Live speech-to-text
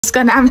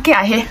उसका नाम क्या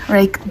है?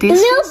 Like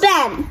this. Blue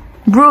Ben.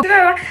 Bro.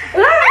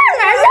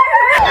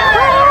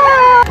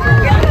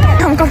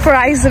 हमको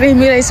प्राइस नहीं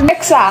मिला इसमें।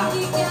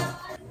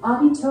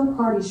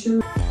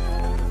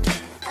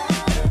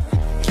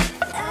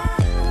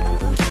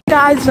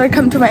 Guys,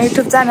 welcome to my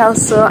YouTube channel.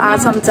 So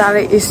आज हम जा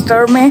रहे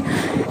ईस्टर में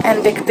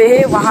एंड देखते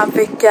हैं वहाँ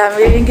पे क्या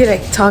मिलेंगे।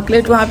 लाइक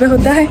चॉकलेट वहाँ पे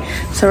होता है।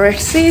 So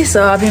let's see. So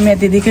अभी मैं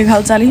दीदी के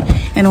घर चली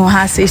एंड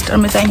वहाँ से ईस्टर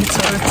में जाएंगे।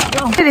 So let's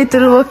go. ऋतु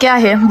वो क्या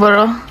है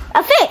बोलो?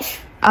 A fish.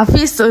 A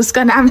fish. तो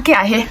उसका नाम क्या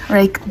है?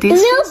 Like this.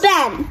 Blue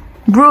Ben.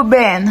 Blue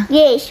Ben.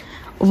 Yes.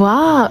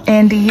 Wow.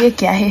 And ये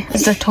क्या है?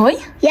 Is the toy?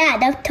 Yeah,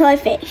 the toy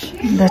fish.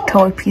 The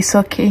toy piece.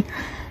 Okay.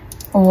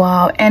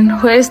 Wow. And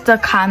where's the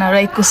खाना?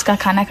 Like उसका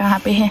खाना कहाँ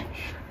पे है?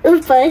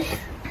 ऊपर।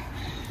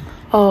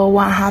 Oh,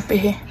 वहाँ पे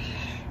है।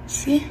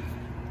 See?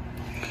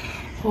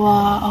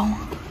 Wow.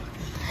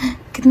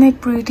 कितने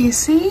pretty.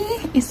 See?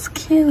 It's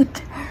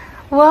cute.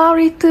 Wow,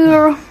 Ritu.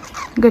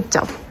 Good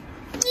job.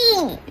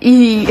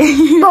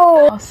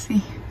 Oh,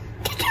 see.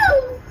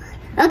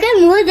 Okay,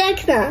 more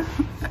देखना।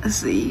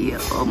 See.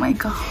 Oh my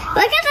God.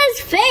 Look at his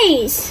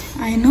face.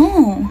 I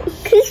know.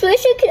 His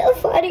face is kind of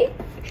funny.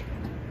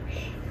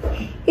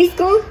 He's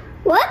going,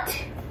 what?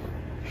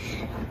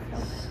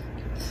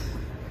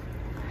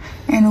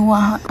 And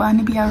वहाँ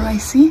पानी भी आ रहा है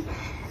सी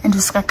and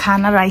उसका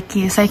खाना राइकी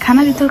है। सही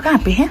खाना भी तो कहाँ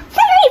पे है?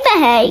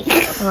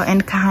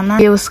 एंड खाना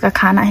ये उसका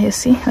खाना है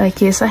सी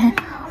राइकी ऐसा है।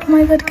 Oh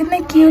my God, कितने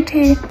क्यूट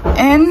है।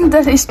 And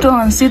the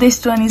stone, see the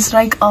stone is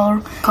like our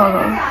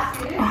colour.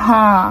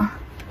 हाँ।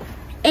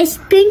 It's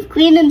pink,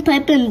 green, and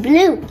purple, and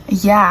blue.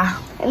 Yeah.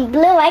 And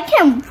blue, I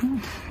can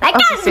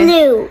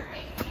blue.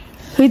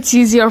 Which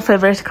is your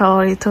favorite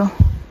color, Ito?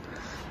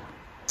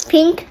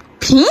 Pink.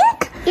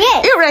 Pink?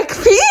 Yes. You like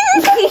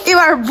pink? You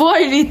are boy,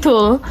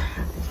 Ritu.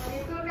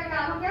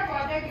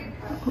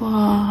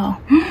 Wow.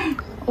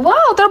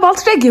 Wow, their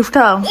birthday gift,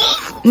 huh?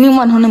 New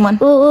one.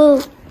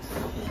 Oh.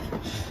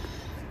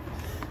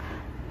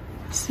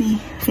 See,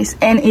 this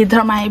and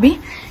इधर में भी,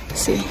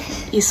 see,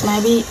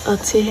 इसमें भी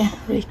अच्छे हैं.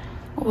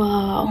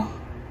 Wow.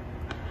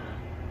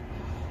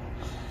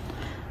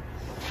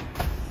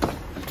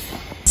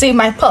 See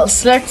my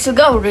pulse. Let's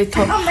go,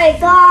 Ritu. Oh my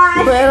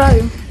God. Where are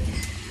you?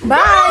 Bye.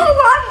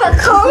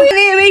 Oh,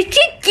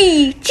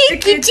 Chicky.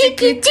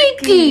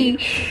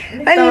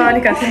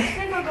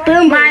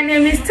 My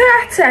name is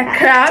Cha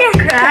Crab.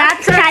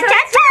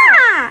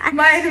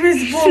 My name is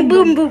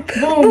Boom.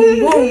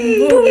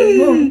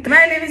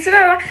 My name is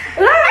La.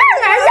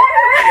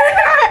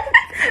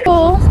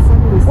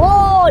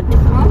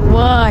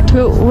 What?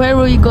 Where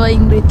are you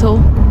going, Rito?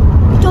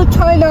 To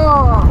China.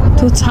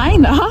 To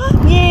China?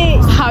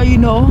 Yes. How you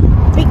know?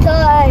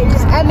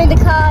 Because I'm in the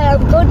car.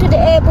 I'm going to the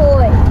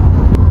airport.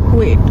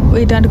 Wait,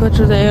 we don't go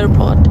to the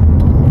airport.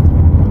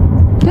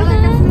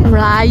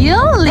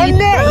 Really? And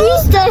the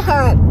Easter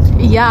hunt.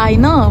 Yeah, I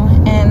know.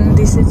 And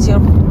this is your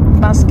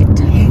basket.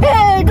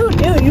 Hey, don't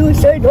tell you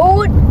say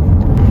don't.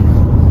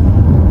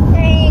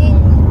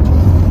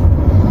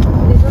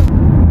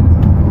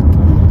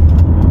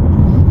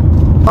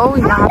 Oh,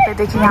 यहाँ पे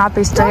देखिए, यहाँ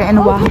पे star and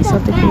वहाँ से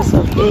देखिए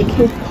सब एक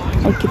है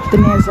और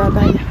कितने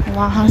ज़्यादा है।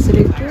 वहाँ से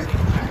लेकर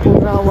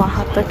पूरा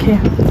वहाँ तक है।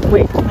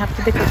 वेट, मैं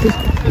आपको दिखाती हूँ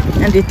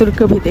एंड ऋतु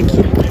को भी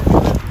देखिए।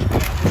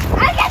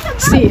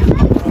 सी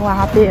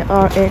वहाँ पे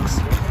और एग्स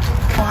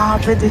वहाँ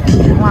पे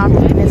देखिए, वहाँ पे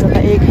कितने ज़्यादा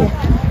एग है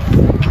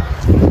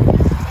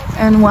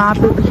एंड वहाँ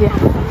पे भी है।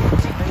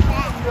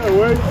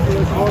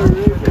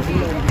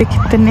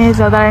 कितने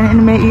ज़्यादा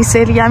इनमें इस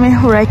एरिया में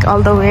like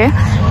all the way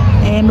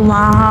and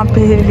वहाँ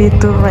पे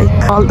ऋतु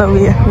लाइक ऑल द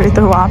वे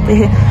ऋतु वहाँ पे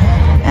है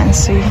एंड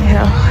सी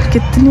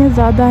कितने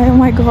ज़्यादा है।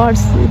 माय गॉड,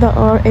 सीधा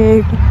और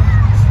एग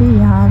सी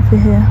यहाँ पे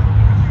है।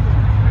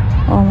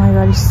 Oh my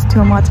God, it's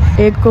too much.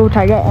 Egg को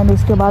उठाएगा एंड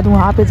उसके बाद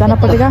वहाँ पे जाना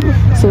पड़ेगा।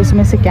 सो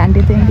उसमें से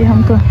कैंडी देंगे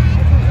हमको।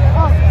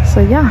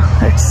 सो या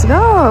लेट्स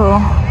गो।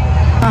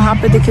 वहाँ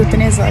पे देखिए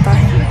उतने ज़्यादा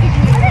है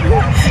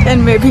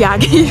एंड मैं भी आ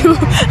गई हूँ।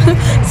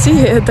 सी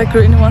है द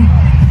ग्रीन वन,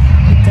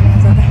 इतने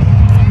ज़्यादा है।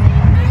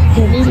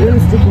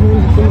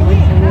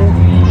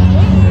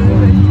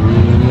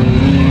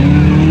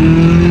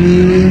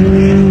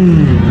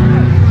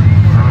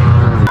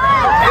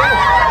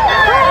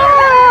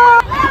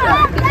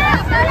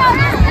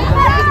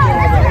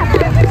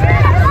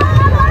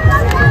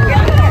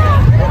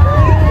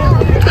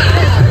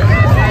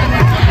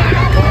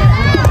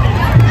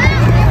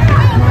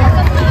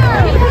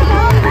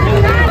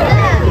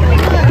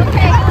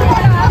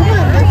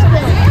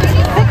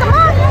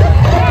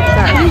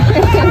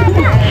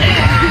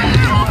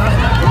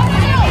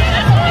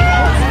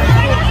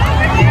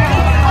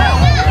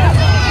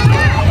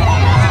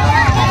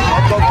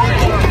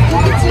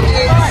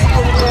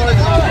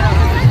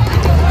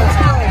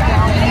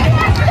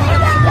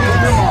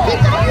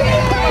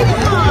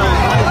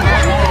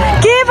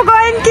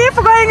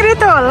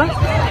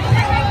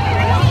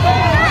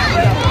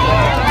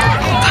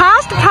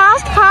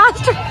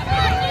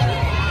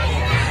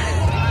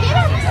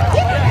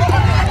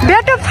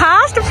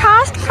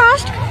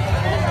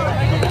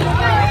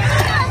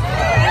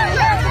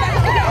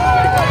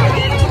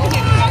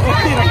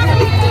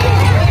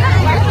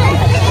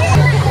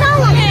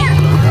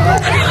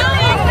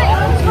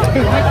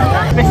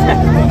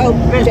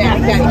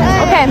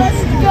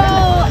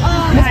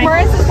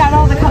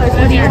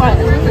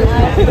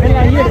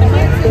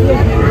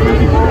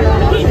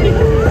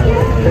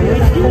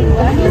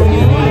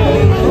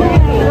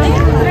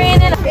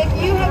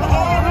 you have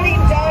already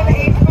done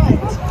a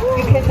hunt,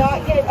 you cannot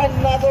get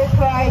another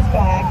prize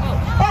back.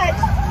 But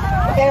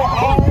there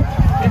are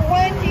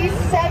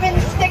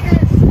 27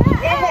 stickers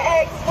in the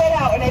egg split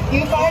out, and if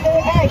you find an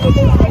egg with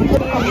those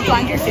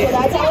stickers, so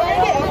that's all I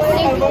get.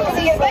 I want to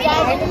see it by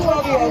 9 to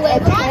 12-year-olds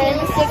at 10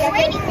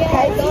 seconds.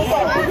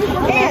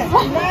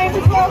 And 9 to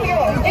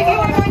 12-year-olds. If you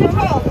are 9 to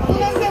 12,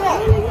 listen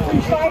up.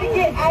 Try to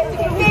get as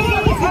many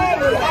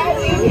eggs as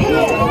you can.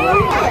 8.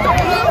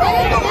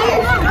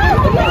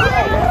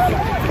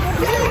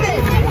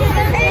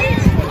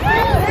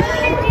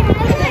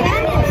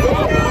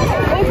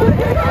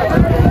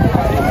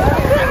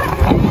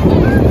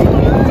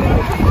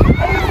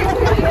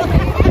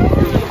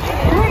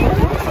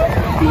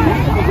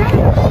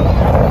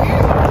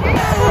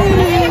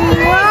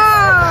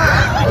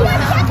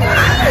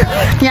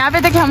 यहाँ पे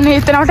देखिए हमने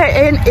इतना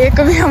उठाया, एक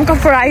भी हमको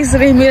prize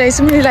नहीं मिला।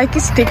 इसमें लाइक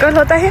स्टिकर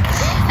होता है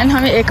एंड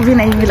हमें एक भी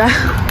नहीं मिला।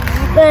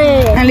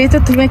 ले तो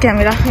तुम्हें क्या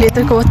मिला? ले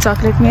तो को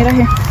चॉकलेट मेरा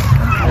है,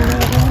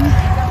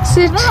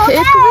 सिर्फ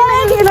एक भी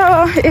नहीं मिला,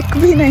 एक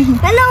भी नहीं।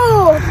 हेलो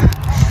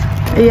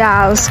या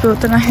उसको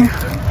उतना है,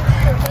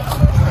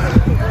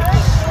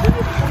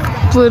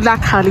 पूरा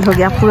खाली हो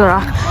गया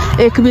पूरा,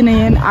 एक भी नहीं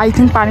है। आई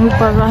थिंक पानी में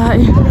पड़ रहा है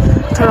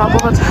थोड़ा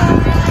बहुत,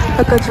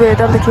 कुछ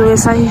वेदर देखिए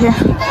वैसा ही है,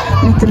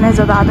 इतने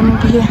ज़्यादा आदमी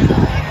भी है।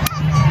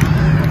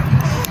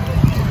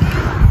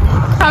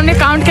 हमने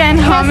काउंट किया,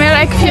 हमें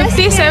लाइक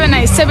 57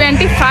 नहीं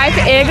 75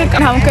 एग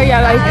हमको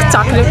या लाइक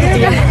चॉकलेट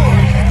दिया।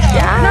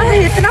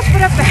 इतना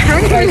पूरा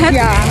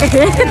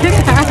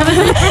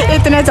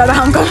इतने ज़्यादा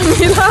हमको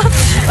मिला।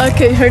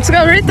 Okay let's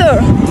go Ritu.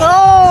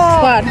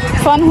 What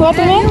fun हुआ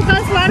तुम्हें?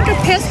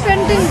 फेस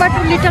पेंटिंग बट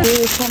लिटिल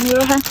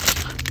है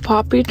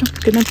पॉपिट,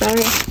 कितने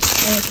प्यारे,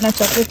 इतना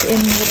चॉकलेट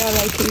मेरा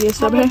लाइक ये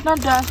सब है।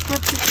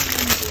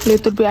 ले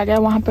तो भी आ गया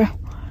वहाँ पे।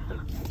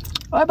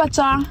 ओए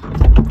बच्चा,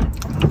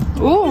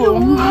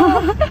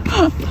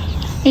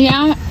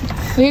 यहाँ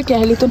ये क्या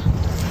है ले तुम?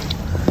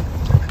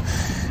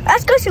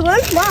 Let's go see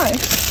where's mine.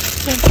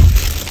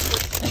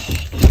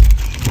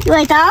 You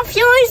like that off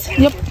yours?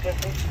 Yep.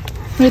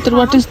 Later,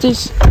 what is this?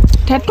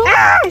 Tattoo?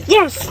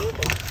 Yes.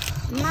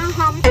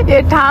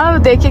 ये ठाव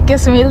देखिए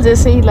कश्मीर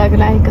जैसे ही लग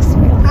रहा है,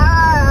 कश्मीर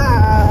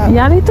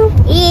यार ये तो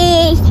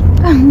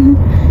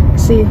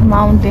सी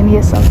माउंटेन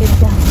ये सब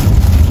क्या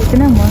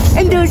कितना मस्त।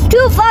 And there's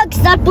 2 fox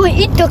that boy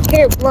eat the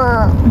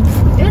camera.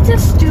 It's a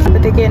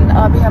stupid. लेकिन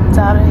अभी हम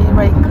जा रहे हैं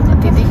भाई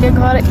दीदी के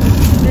घर।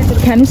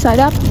 Can you sign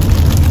up?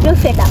 You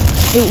sit up.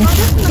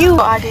 You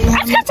आ गए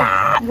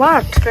हम।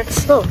 What? Let's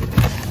go.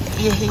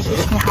 यही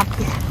यहाँ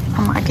पे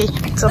हम आ गए।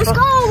 Let's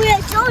go.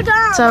 We're so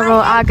done. चलो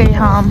आ गए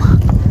हम।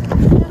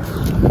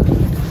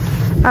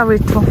 अब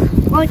इतो।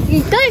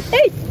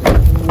 Hey.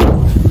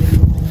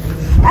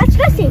 That's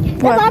crazy.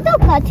 That's not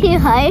Kathi,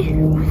 hi.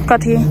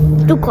 Kathi?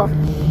 Tuko.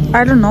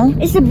 I don't know.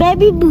 It's a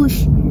baby bush,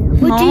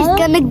 which is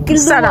gonna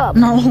grow up.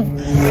 No.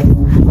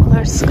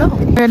 Let's go.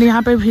 और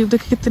यहाँ पे भी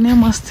देखिए कितने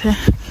मस्त है।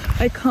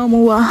 एक हम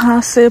वहाँ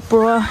से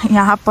पूरा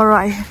यहाँ पर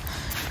आए।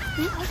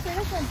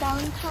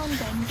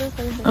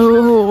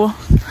 ओह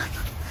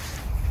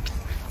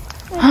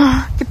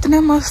कितने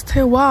मस्त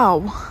है, वाव।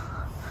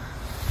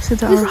 See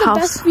the house.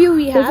 Best view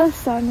we have. There's a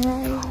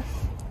sunrise.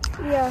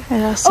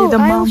 Yeah, see the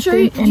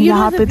mountain and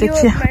यहाँ पे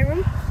देखिए,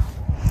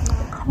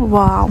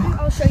 wow.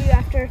 I'll show you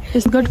after.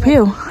 It's a good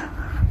view.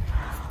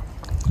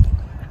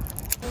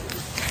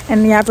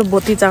 And यहाँ पे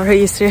बोटी चढ़ रही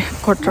है, इससे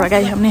कोट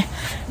लगाई हमने।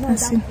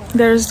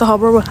 There is the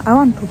harbor. I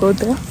want to go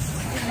there.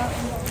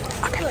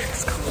 Okay,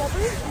 let's go.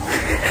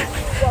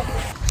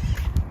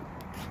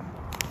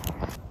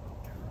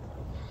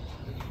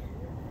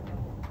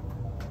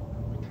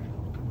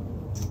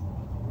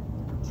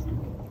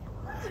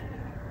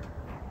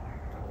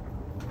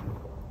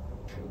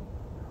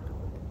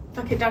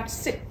 Okay,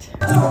 that's it.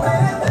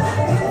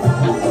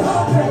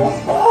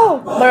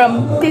 बरम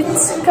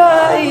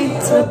पिचकाई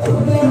तो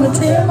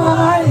मुझे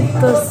मार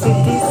तो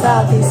सीधी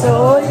सादी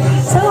सोई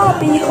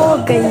साबी हो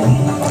गई,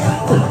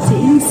 तो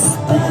जींस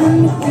पहन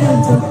के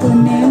जो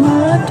तूने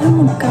मारा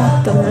ठुमका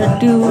तो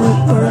रेडियो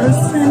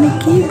पर्सन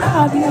की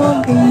भाभी हो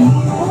गई।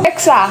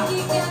 एक्सा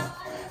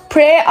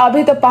प्रे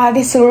अभी तो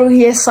पार्टी शुरू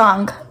हुई है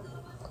song.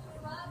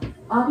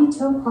 Abhi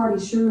To Party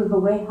Shuru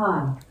Way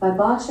High by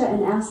Basha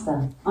and Asta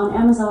on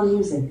Amazon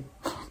Music.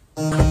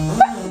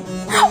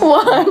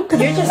 What?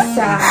 You're just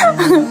sad.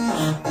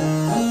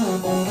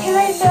 Can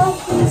I go,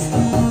 please?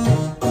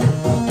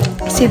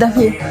 See the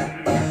view.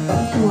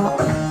 Wow.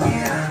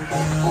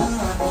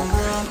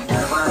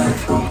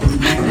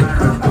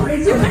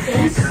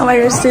 Oh my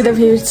God, see the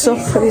view. It's so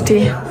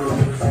pretty.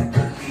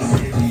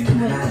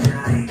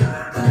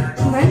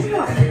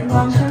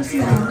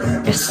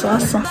 It's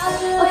awesome.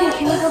 Okay,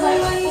 can we go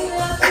back?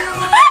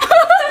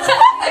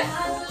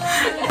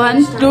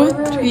 1, 2,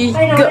 3, go.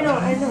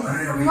 I know.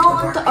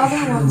 Not the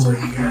other ones.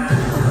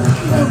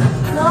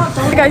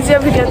 Guys, ये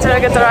video अच्छा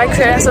लगे तो like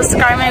share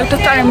subscribe मेरे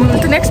YouTube channel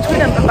में। Next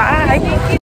video में bye.